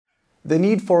The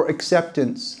need for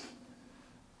acceptance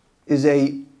is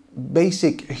a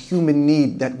basic human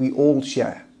need that we all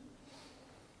share.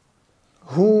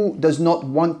 Who does not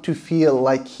want to feel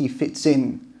like he fits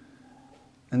in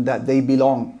and that they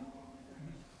belong?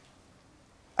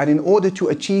 And in order to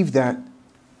achieve that,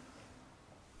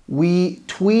 we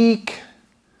tweak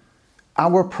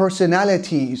our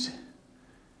personalities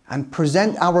and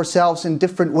present ourselves in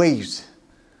different ways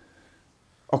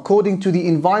according to the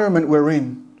environment we're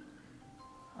in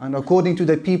and according to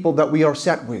the people that we are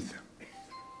set with.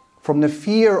 From the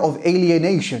fear of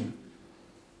alienation,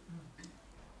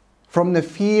 from the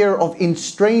fear of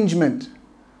estrangement,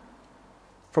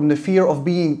 from the fear of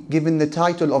being given the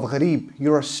title of gharib,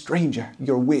 you're a stranger,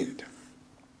 you're weird.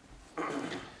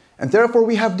 And therefore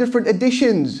we have different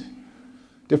editions,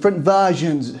 different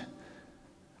versions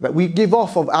that we give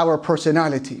off of our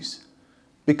personalities,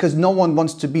 because no one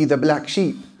wants to be the black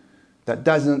sheep that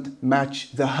doesn't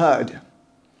match the herd.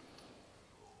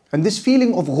 And this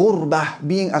feeling of ghurbah,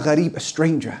 being a gharib, a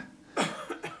stranger,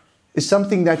 is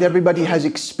something that everybody has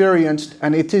experienced,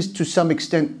 and it is to some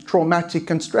extent traumatic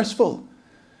and stressful.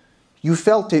 You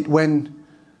felt it when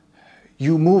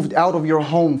you moved out of your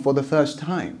home for the first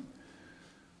time,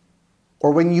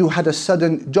 or when you had a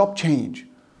sudden job change,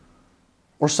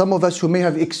 or some of us who may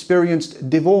have experienced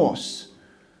divorce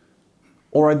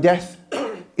or a death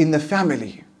in the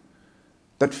family.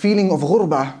 That feeling of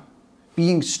ghurbah,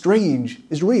 being strange,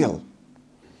 is real.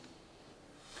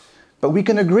 But we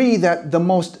can agree that the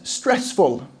most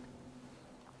stressful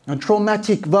and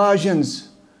traumatic versions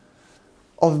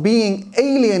of being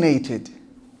alienated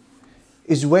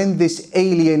is when this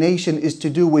alienation is to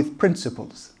do with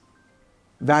principles,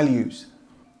 values,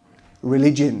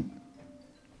 religion.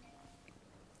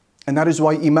 And that is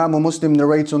why Imam Muslim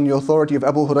narrates on the authority of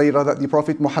Abu Hurairah that the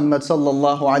Prophet Muhammad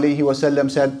sallallahu alayhi wasallam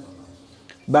said,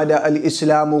 "Bada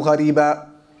al-Islamu ghariba."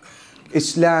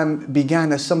 Islam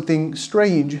began as something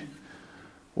strange.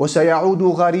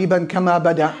 وَسَيَعُودُ غَرِيبًا كَمَا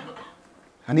بَدَأَ.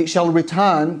 And it shall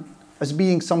return as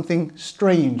being something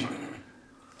strange.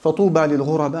 فَطُوبَى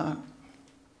لِلْغُرَبَاءِ.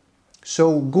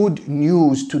 So good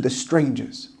news to the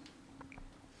strangers.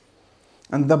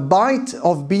 And the bite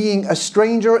of being a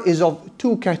stranger is of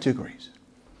two categories.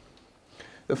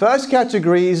 The first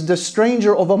category is the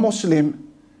stranger of a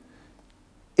Muslim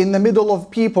in the middle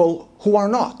of people who are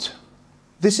not.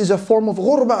 This is a form of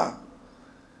ghurba,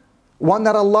 one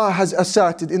that Allah has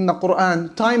asserted in the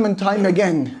Quran time and time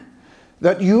again,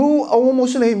 that you, O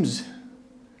Muslims,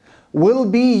 will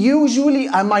be usually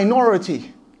a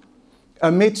minority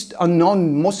amidst a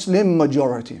non-Muslim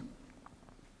majority.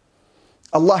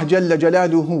 Allah Jalla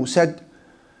Jalaluhu said,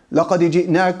 لَقَدْ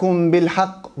جِئْنَاكُمْ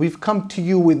بِالْحَقِّ. We've come to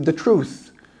you with the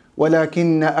truth.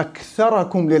 وَلَكِنَّ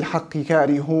أَكْثَرَكُمْ لِلْحَقِّ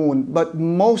كَارِهُونَ. But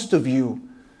most of you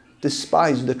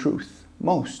despise the truth.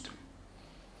 Most.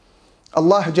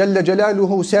 Allah Jalla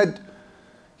Jalaluhu said,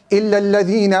 إِلَّا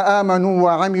الَّذِينَ آمَنُوا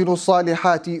وَعَمِلُوا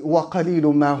الصَّالِحَاتِ وَقَلِيلٌ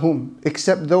مَا هُمْ.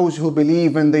 Except those who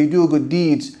believe and they do good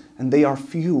deeds, and they are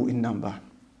few in number.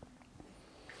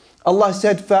 Allah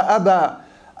said, فَأَبَى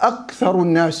أَكْثَرُ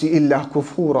النَّاسِ إِلَّا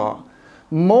كُفُورًا.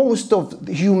 Most of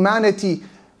humanity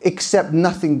accept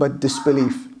nothing but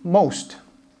disbelief. Most.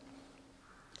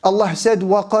 Allah said,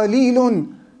 وَقَلِيلٌ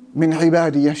مِنْ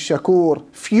عِبَادِيَ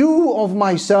الشَّكُورِ. Few of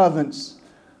my servants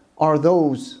are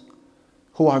those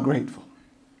who are grateful.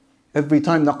 Every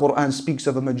time the Quran speaks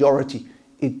of a majority,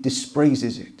 it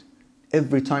dispraises it.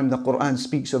 Every time the Quran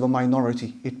speaks of a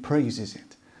minority, it praises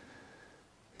it.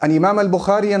 And Imam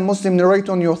al-Bukhari and Muslim narrate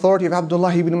on the authority of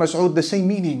Abdullah ibn Mas'ud the same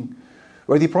meaning,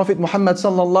 where the Prophet Muhammad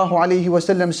sallallahu alayhi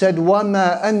wasallam said,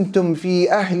 وَمَا أَنْتُمْ فِي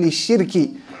أَهْلِ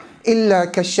الشِّرْكِ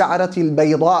إِلَّا كَالشَّعْرَةِ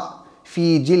الْبَيْضَاءِ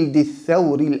فِي جِلْدِ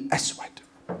الثَّوْرِ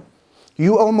الْأَسْوَدِ.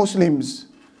 You, O Muslims,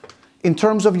 in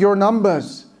terms of your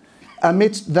numbers,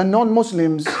 amidst the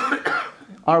non-Muslims,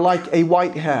 are like a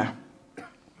white hair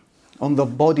on the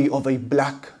body of a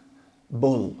black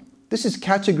bull. This is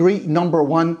category number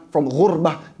one from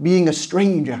ghurba, being a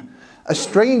stranger. A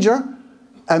stranger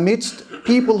amidst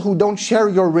people who don't share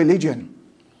your religion.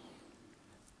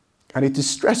 And it is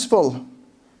stressful.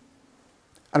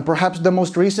 And perhaps the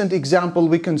most recent example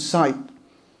we can cite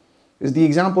is the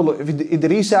example of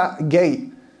Idrissa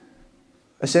Gueye,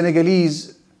 a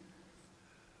Senegalese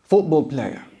football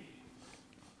player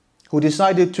who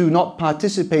decided to not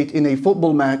participate in a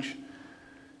football match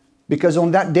because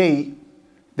on that day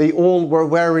they all were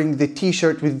wearing the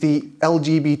t-shirt with the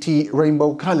LGBT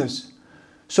rainbow colors.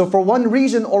 So for one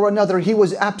reason or another, he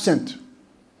was absent.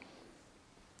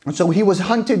 And so he was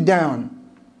hunted down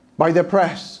by the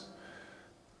press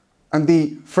and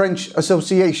the French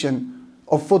Association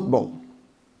of Football.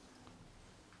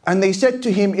 And they said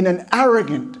to him in an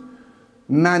arrogant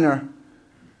manner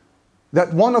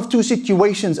that one of two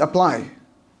situations apply.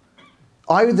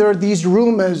 Either these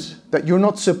rumors that you're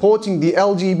not supporting the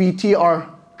LGBT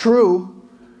are true,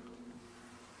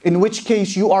 in which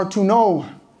case you are to know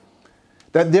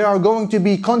that there are going to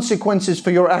be consequences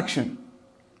for your action,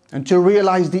 and to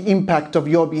realize the impact of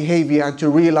your behavior and to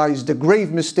realize the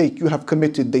grave mistake you have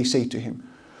committed, they say to him.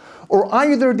 Or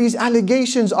either these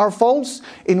allegations are false,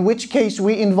 in which case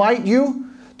we invite you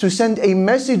to send a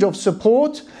message of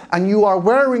support, and you are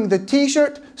wearing the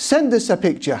t-shirt, send us a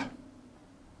picture.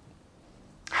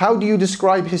 How do you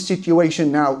describe his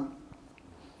situation now?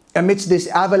 Amidst this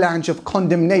avalanche of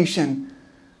condemnation,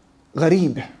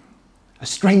 gharib, a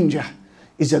stranger,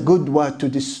 is a good word to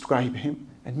describe him.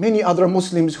 And many other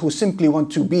Muslims who simply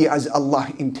want to be as Allah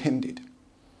intended.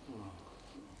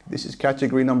 This is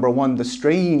category number one, the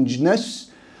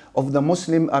strangeness of the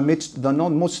Muslim amidst the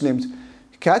non-Muslims.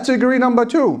 Category number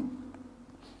two,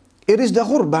 it is the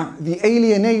ghurba, the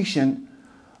alienation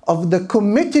of the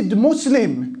committed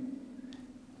Muslim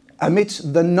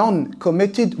amidst the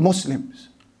non-committed Muslims.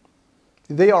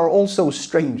 They are also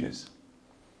strangers,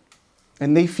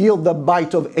 and they feel the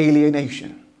bite of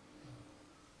alienation.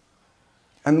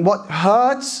 And what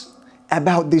hurts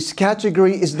about this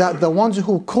category is that the ones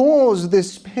who cause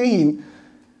this pain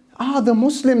are the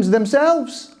Muslims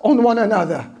themselves on one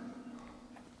another.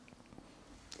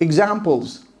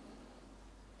 Examples.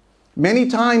 Many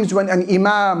times when an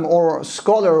imam or a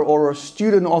scholar or a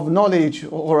student of knowledge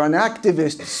or an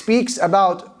activist speaks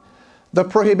about the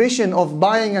prohibition of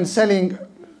buying and selling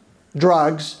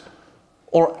drugs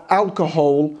or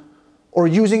alcohol or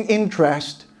using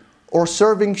interest or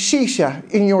serving shisha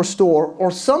in your store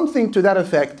or something to that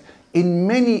effect, in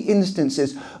many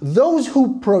instances, those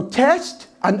who protest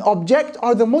and object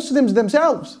are the Muslims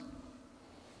themselves.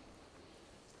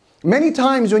 Many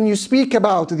times when you speak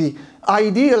about the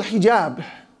ideal hijab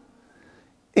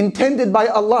intended by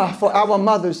Allah for our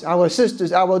mothers, our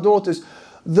sisters, our daughters,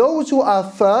 those who are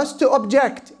first to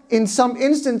object in some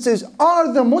instances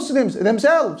are the Muslims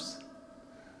themselves.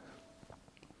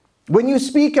 When you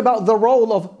speak about the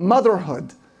role of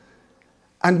motherhood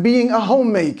and being a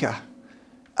homemaker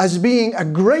as being a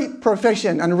great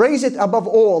profession and raise it above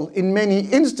all, in many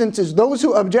instances those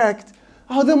who object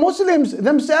are the Muslims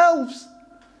themselves.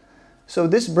 So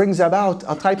this brings about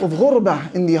a type of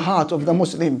ghurba in the heart of the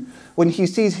Muslim. When he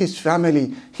sees his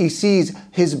family, he sees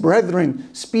his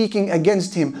brethren speaking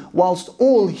against him, whilst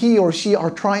all he or she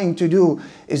are trying to do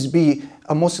is be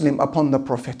a Muslim upon the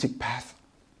prophetic path.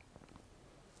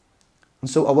 And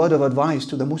so a word of advice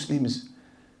to the Muslims,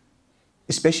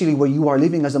 especially where you are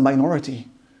living as a minority,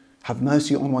 have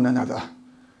mercy on one another.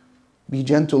 Be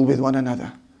gentle with one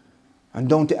another. And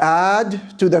don't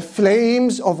add to the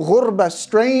flames of ghurba,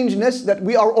 strangeness that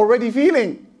we are already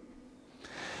feeling.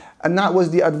 And that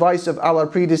was the advice of our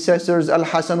predecessors.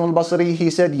 Al-Hasan al-Basri, he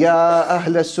said, Ya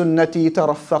ahla sunnati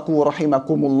taraffaqu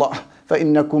rahimakumullah, fa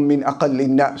innakum min aqalli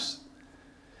nas.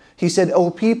 He said,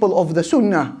 O people of the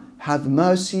sunnah, have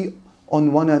mercy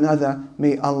on one another.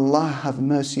 May Allah have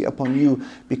mercy upon you,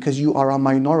 because you are a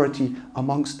minority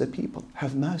amongst the people.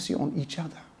 Have mercy on each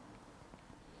other.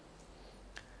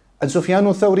 And Sufyan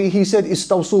al-Thawri, he said,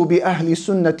 Istawsu bi ahli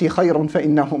sunnati khayran fa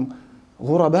innahum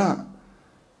ghuraba.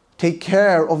 Take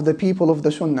care of the people of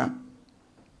the sunnah,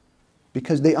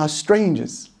 because they are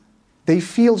strangers. They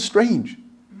feel strange.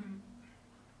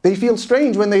 They feel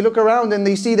strange when they look around and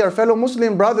they see their fellow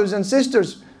Muslim brothers and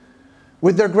sisters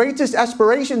with their greatest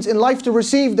aspirations in life to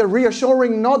receive the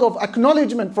reassuring nod of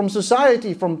acknowledgement from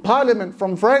society, from parliament,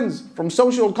 from friends, from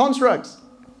social constructs.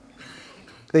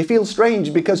 They feel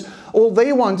strange because all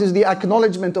they want is the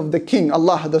acknowledgement of the King,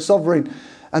 Allah, the Sovereign,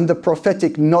 and the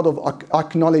prophetic nod of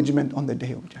acknowledgement on the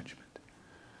Day of Judgment.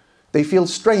 They feel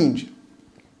strange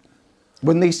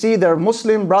when they see their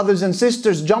Muslim brothers and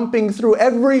sisters jumping through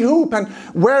every hoop and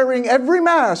wearing every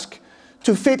mask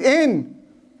to fit in,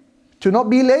 to not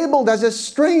be labeled as a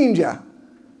stranger.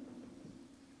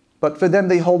 But for them,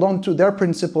 they hold on to their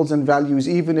principles and values,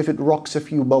 even if it rocks a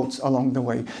few boats along the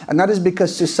way. And that is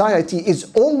because society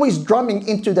is always drumming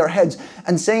into their heads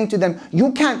and saying to them,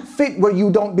 you can't fit where you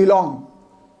don't belong.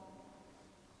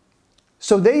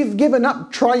 So they've given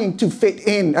up trying to fit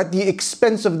in at the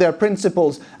expense of their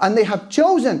principles, and they have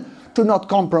chosen to not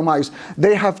compromise.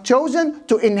 They have chosen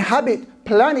to inhabit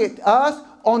planet Earth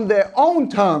on their own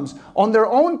terms, on their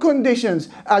own conditions,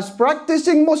 as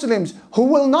practicing Muslims who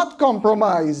will not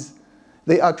compromise.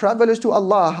 They are travelers to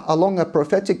Allah along a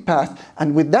prophetic path,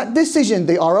 and with that decision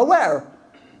they are aware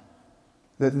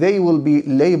that they will be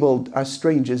labeled as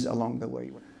strangers along the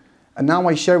way. And now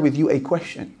I share with you a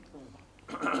question.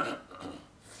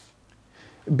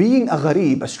 Being a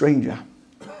gharib, a stranger,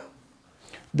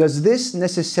 does this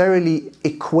necessarily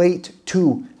equate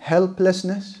to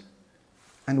helplessness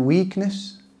and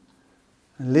weakness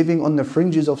and living on the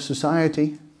fringes of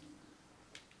society?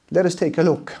 Let us take a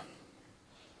look.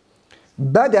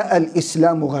 بدأ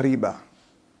الإسلام غريبا.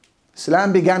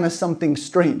 Islam began as something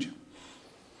strange.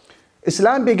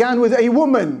 Islam began with a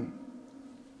woman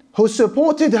who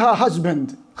supported her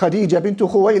husband, Khadija bint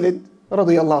Khuwaylid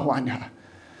radiyallahu anha.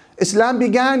 Islam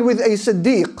began with a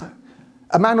Siddiq,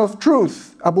 a man of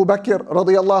truth, Abu Bakr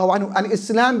radiyallahu anhu. And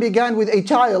Islam began with a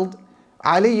child,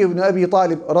 Ali ibn Abi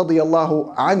Talib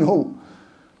radiyallahu anhu.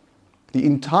 The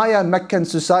entire Meccan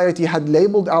society had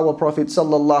labeled our Prophet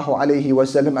sallallahu alaihi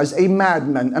wasallam as a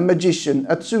madman, a magician,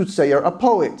 a soothsayer, a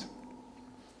poet.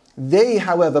 They,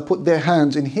 however, put their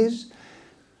hands in his,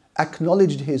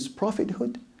 acknowledged his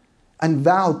prophethood, and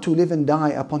vowed to live and die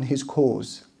upon his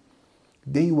cause.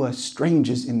 They were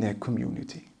strangers in their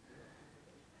community.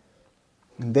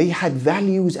 And they had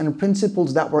values and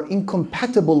principles that were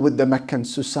incompatible with the Meccan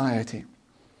society.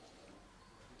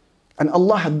 And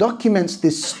Allah documents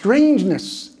this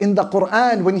strangeness in the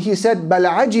Quran when He said, بَلْ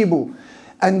عَجِبُوا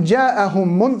أَنْ جَاءَهُمْ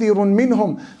مُنذِرٌ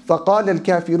مِّنْهُمْ فَقَالَ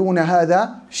الْكَافِرُونَ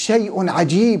هَذَا شَيْءٌ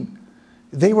عَجِيبٌ.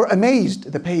 They were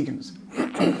amazed, the pagans,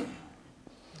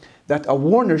 that a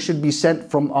warner should be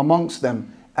sent from amongst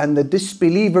them. And the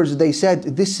disbelievers, they said,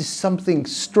 this is something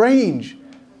strange.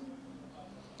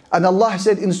 And Allah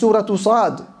said in Surah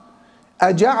Sad,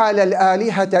 أَجَعَلَ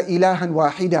الْآلِهَةَ إِلَهًا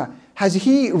وَاحِدًا. Has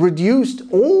He reduced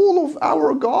all of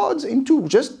our gods into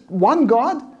just one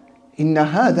God? إِنَّ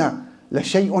هَذَا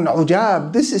لَشَيْءٌ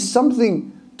عُجَابٌ. This is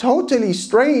something totally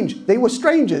strange. They were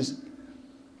strangers.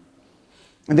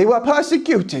 And they were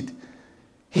persecuted.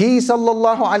 He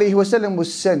sallallahu alayhi wasallam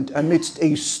was sent amidst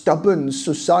a stubborn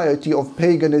society of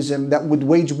paganism that would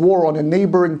wage war on a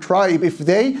neighboring tribe if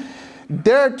they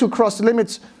dared to cross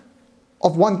limits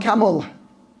of one camel.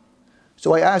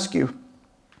 So I ask you,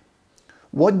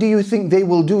 what do you think they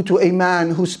will do to a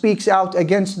man who speaks out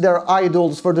against their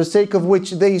idols for the sake of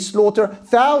which they slaughter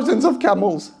thousands of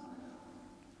camels?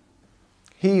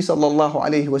 He sallallahu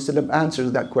alayhi wasallam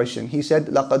answers that question. He said,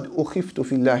 لَقَدْ أُخِفْتُ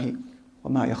فِي اللَّهِ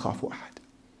وَمَا يَخَافُ أَحَدٍ.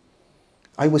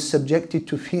 I was subjected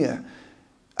to fear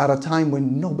at a time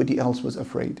when nobody else was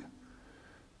afraid.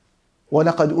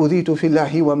 وَلَقَدْ أُذِيتُ فِي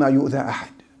اللَّهِ وَمَا يُؤْذَى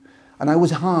أَحَدٍ. And I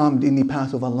was harmed in the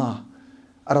path of Allah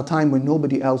at a time when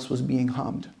nobody else was being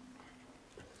harmed.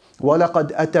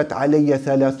 وَلَقَدْ أَتَتْ عَلَيَّ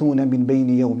ثَلَاثُونَ مِنْ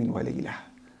بَيْنِ يَوْمٍ وَلَيْلَةٍ.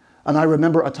 And I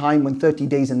remember a time when 30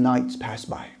 days and nights passed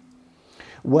by.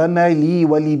 وَمَا لِي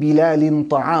وَلِبِلَالٍ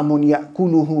طَعَامٌ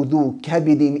يَأْكُلُهُ ذُو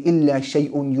كَبِدٍ إِلَّا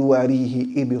شَيْءٌ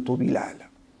يُوَارِيهِ إِبِطُ بِلَالٍ.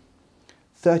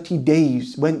 30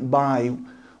 days went by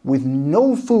with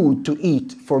no food to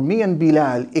eat for me and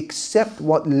Bilal except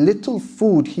what little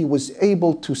food he was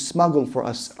able to smuggle for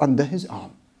us under his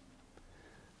arm.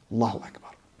 Allahu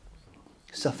Akbar.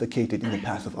 Suffocated in the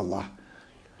path of Allah.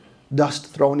 Dust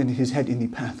thrown in his head in the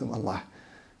path of Allah.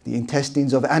 The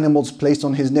intestines of animals placed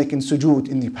on his neck in sujood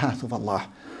in the path of Allah.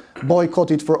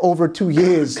 Boycotted for over 2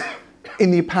 years in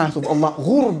the path of Allah.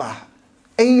 Ghurba.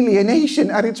 Alienation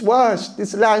at its worst.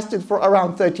 This lasted for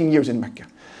around 13 years in Mecca.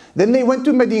 Then they went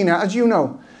to Medina, as you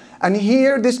know. And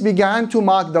here this began to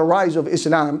mark the rise of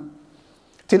Islam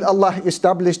till Allah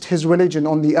established His religion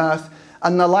on the earth.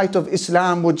 And the light of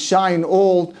Islam would shine to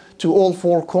all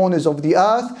four corners of the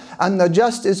earth. And the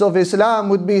justice of Islam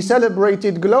would be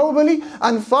celebrated globally.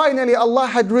 And finally Allah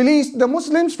had released the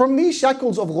Muslims from these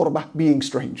shackles of ghurba, being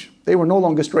strange. They were no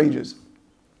longer strangers.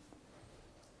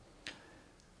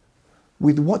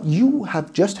 With what you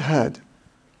have just heard,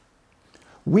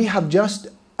 we have just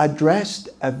addressed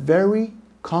a very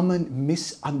common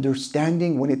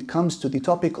misunderstanding when it comes to the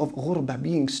topic of ghurba,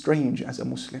 being strange as a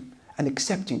Muslim, and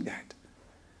accepting that.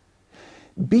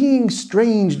 Being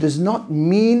strange does not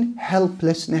mean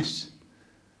helplessness.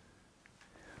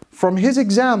 From his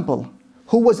example,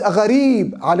 who was a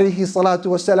gharib, alayhi salatu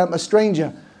wasalam, a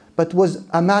stranger, but was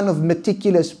a man of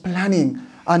meticulous planning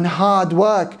and hard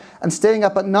work and staying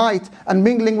up at night and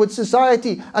mingling with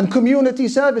society and community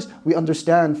service, we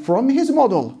understand from his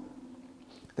model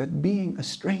that being a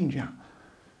stranger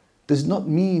does not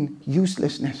mean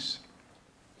uselessness,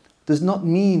 does not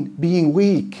mean being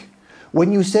weak.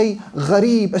 When you say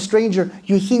gharib, a stranger,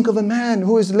 you think of a man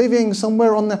who is living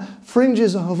somewhere on the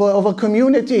fringes of a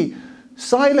community,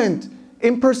 silent,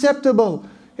 imperceptible,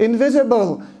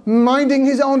 invisible, minding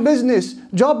his own business,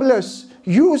 jobless,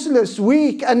 useless,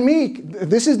 weak and meek.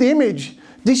 This is the image.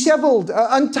 Disheveled,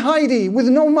 untidy, with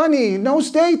no money, no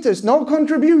status, no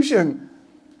contribution.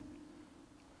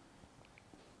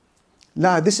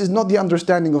 La, this is not the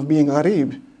understanding of being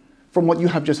gharib from what you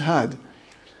have just heard.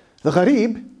 The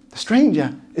gharib, the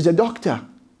stranger, is a doctor,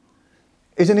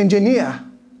 is an engineer,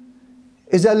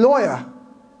 is a lawyer,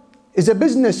 is a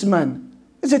businessman,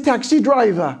 is a taxi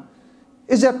driver,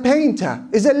 is a painter,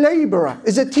 is a laborer,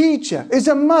 is a teacher, is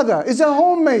a mother, is a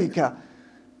homemaker,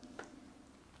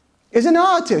 is an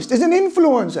artist, is an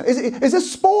influencer, is a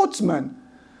sportsman.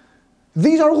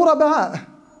 These are ghuraba.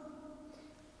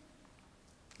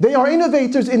 They are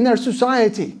innovators in their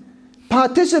society,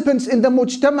 participants in the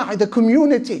mujtama', the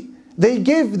community. They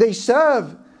give, they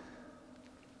serve.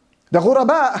 The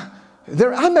ghuraba,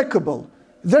 they're amicable,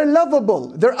 they're lovable,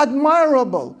 they're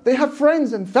admirable. They have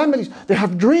friends and families, they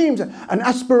have dreams and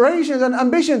aspirations and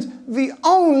ambitions. The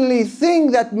only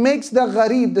thing that makes the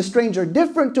gharib, the stranger,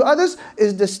 different to others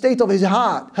is the state of his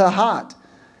heart, her heart.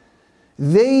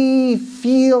 They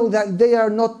feel that they are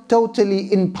not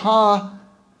totally in par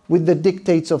with the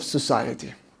dictates of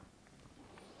society.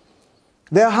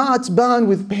 Their hearts burn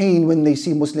with pain when they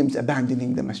see Muslims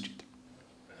abandoning the masjid.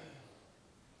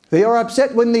 They are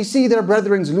upset when they see their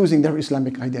brethren losing their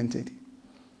Islamic identity.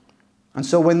 And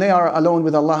so when they are alone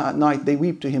with Allah at night, they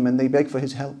weep to Him and they beg for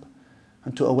His help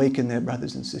and to awaken their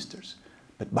brothers and sisters.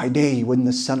 But by day, when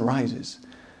the sun rises,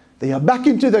 they are back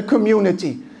into the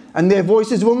community and their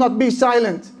voices will not be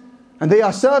silent. And they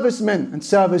are servicemen and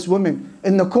servicewomen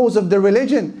in the cause of the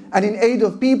religion and in aid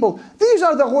of people. These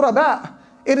are the ghuraba.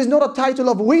 It is not a title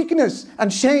of weakness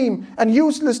and shame and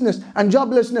uselessness and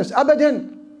joblessness.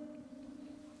 Abadan.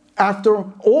 After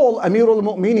all, Amirul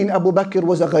Mu'mineen Abu Bakr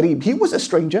was a gharib. He was a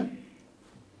stranger.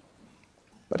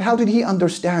 But how did he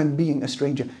understand being a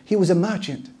stranger? He was a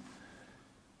merchant.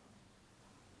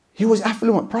 He was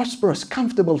affluent, prosperous,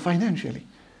 comfortable financially.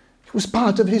 He was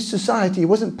part of his society. He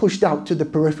wasn't pushed out to the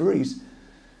peripheries.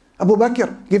 Abu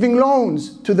Bakr giving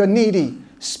loans to the needy,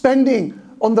 spending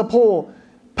on the poor,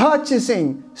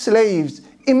 purchasing slaves,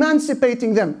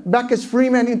 emancipating them back as free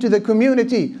men into the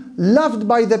community, loved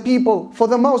by the people for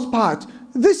the most part.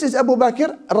 This is Abu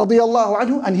Bakr radiyallahu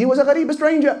anhu, and he was a gharib, a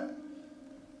stranger.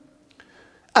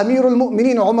 Amirul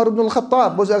Mu'mineen Umar ibn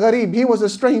al-Khattab was a gharib, he was a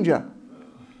stranger.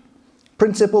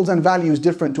 Principles and values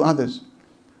different to others.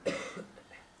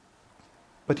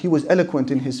 But he was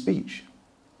eloquent in his speech,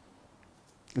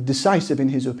 decisive in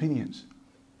his opinions,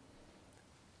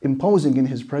 imposing in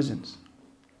his presence.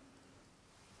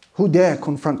 Who dare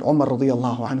confront Umar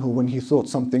radiyallahu anhu when he thought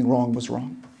something wrong was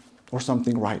wrong or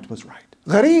something right was right?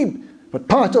 Gharib, but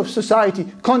part of society,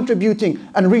 contributing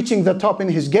and reaching the top in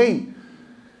his game.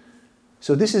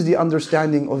 So this is the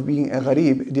understanding of being a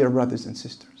gharib, dear brothers and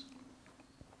sisters.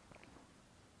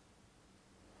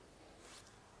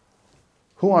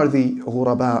 Who are the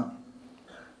ghuraba?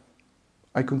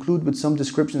 I conclude with some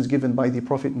descriptions given by the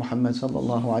Prophet Muhammad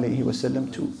sallallahu alaihi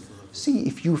wasallam to see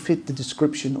if you fit the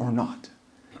description or not.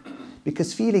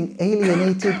 Because feeling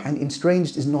alienated and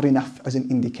estranged is not enough as an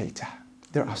indicator.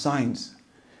 There are signs.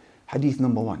 Hadith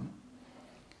number 1.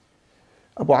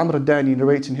 Abu Amr al-Dani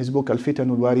narrates in his book Al-Fitan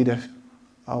al-Warida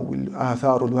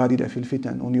Athar al-Warida fil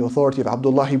Fitan on the authority of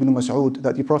Abdullah ibn Mas'ud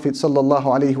that the Prophet sallallahu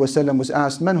alayhi wasallam was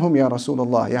asked, Man hum ya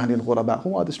Rasulullah, yani al-ghuraba?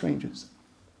 Who are the strangers?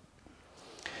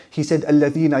 He said,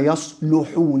 الَّذِينَ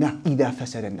يَصْلُحُونَ إِذَا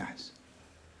فَسَدَ النَّاسِ.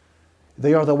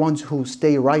 They are the ones who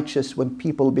stay righteous when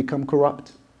people become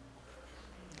corrupt.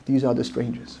 These are the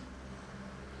strangers.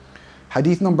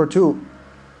 Hadith number 2.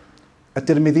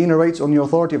 At-Tirmidhi narrates on the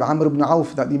authority of Amr ibn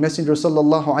Auf that the Messenger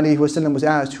sallallahu alayhi wasallam was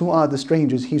asked, who are the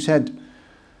strangers? He said,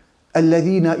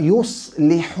 الَّذِينَ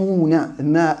يُصْلِحُونَ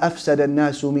مَا أَفْسَدَ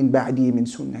النَّاسُ مِنْ بَعْدِي مِنْ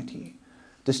سُنَّتِي.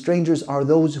 The strangers are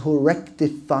those who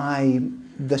rectify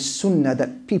the sunnah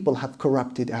that people have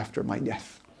corrupted after my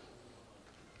death.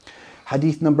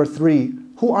 Hadith number 3.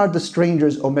 Who are the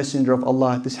strangers, O Messenger of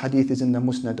Allah? This hadith is in the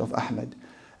Musnad of Ahmad.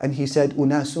 And he said,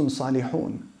 أُنَاسٌ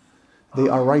صَالِحُونَ. They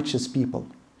are righteous people.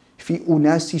 فِي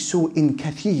أُنَاسِ سُوءٍ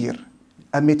كَثِيرٍ.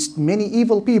 Amidst many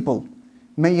evil people.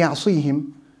 مَنْ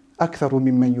يَعْصِيهِمْ أَكْثَرُ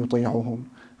مِمَّنْ يُطِيعُهُمْ.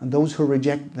 And those who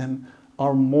reject them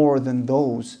are more than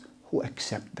those who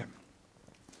accept them.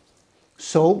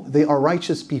 So they are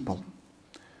righteous people.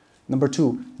 Number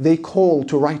 2, they call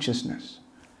to righteousness.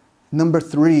 Number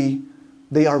 3,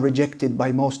 they are rejected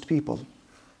by most people.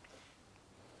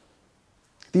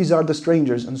 These are the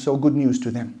strangers, and so good news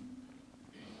to them.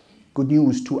 Good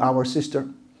news to our sister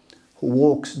who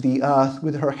walks the earth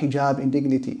with her hijab in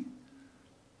dignity,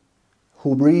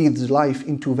 who breathes life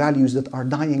into values that are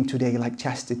dying today like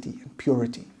chastity and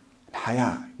purity, and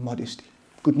haya, modesty.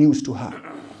 Good news to her.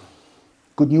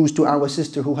 Good news to our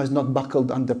sister who has not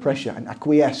buckled under pressure and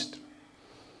acquiesced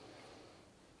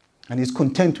and is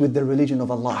content with the religion of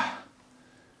Allah.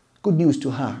 Good news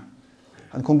to her.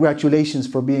 And congratulations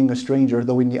for being a stranger,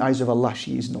 though in the eyes of Allah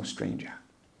she is no stranger.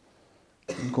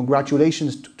 And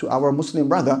congratulations to our Muslim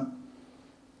brother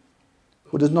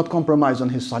who does not compromise on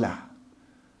his salah,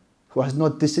 who has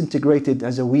not disintegrated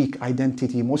as a weak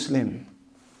identity Muslim,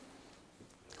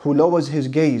 who lowers his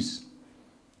gaze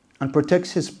and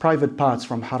protects his private parts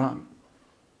from haram,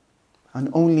 and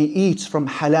only eats from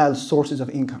halal sources of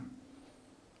income,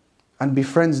 and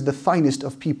befriends the finest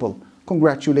of people.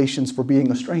 Congratulations for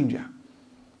being a stranger,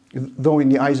 though in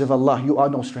the eyes of Allah you are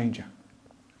no stranger.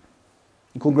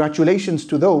 And congratulations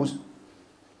to those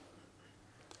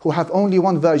who have only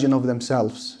one version of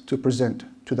themselves to present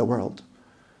to the world.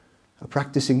 A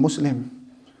practicing Muslim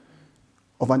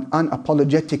of an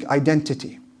unapologetic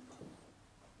identity,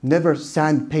 never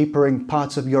sandpapering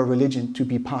parts of your religion to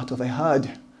be part of a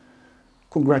herd.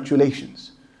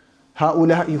 Congratulations.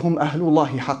 هؤلاء هم أهل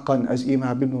الله حقا, as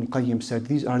Imam Ibn al-Qayyim said,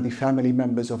 these are the family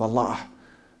members of Allah.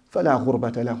 فلا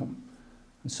غربة لهم.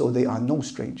 And so they are no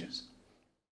strangers.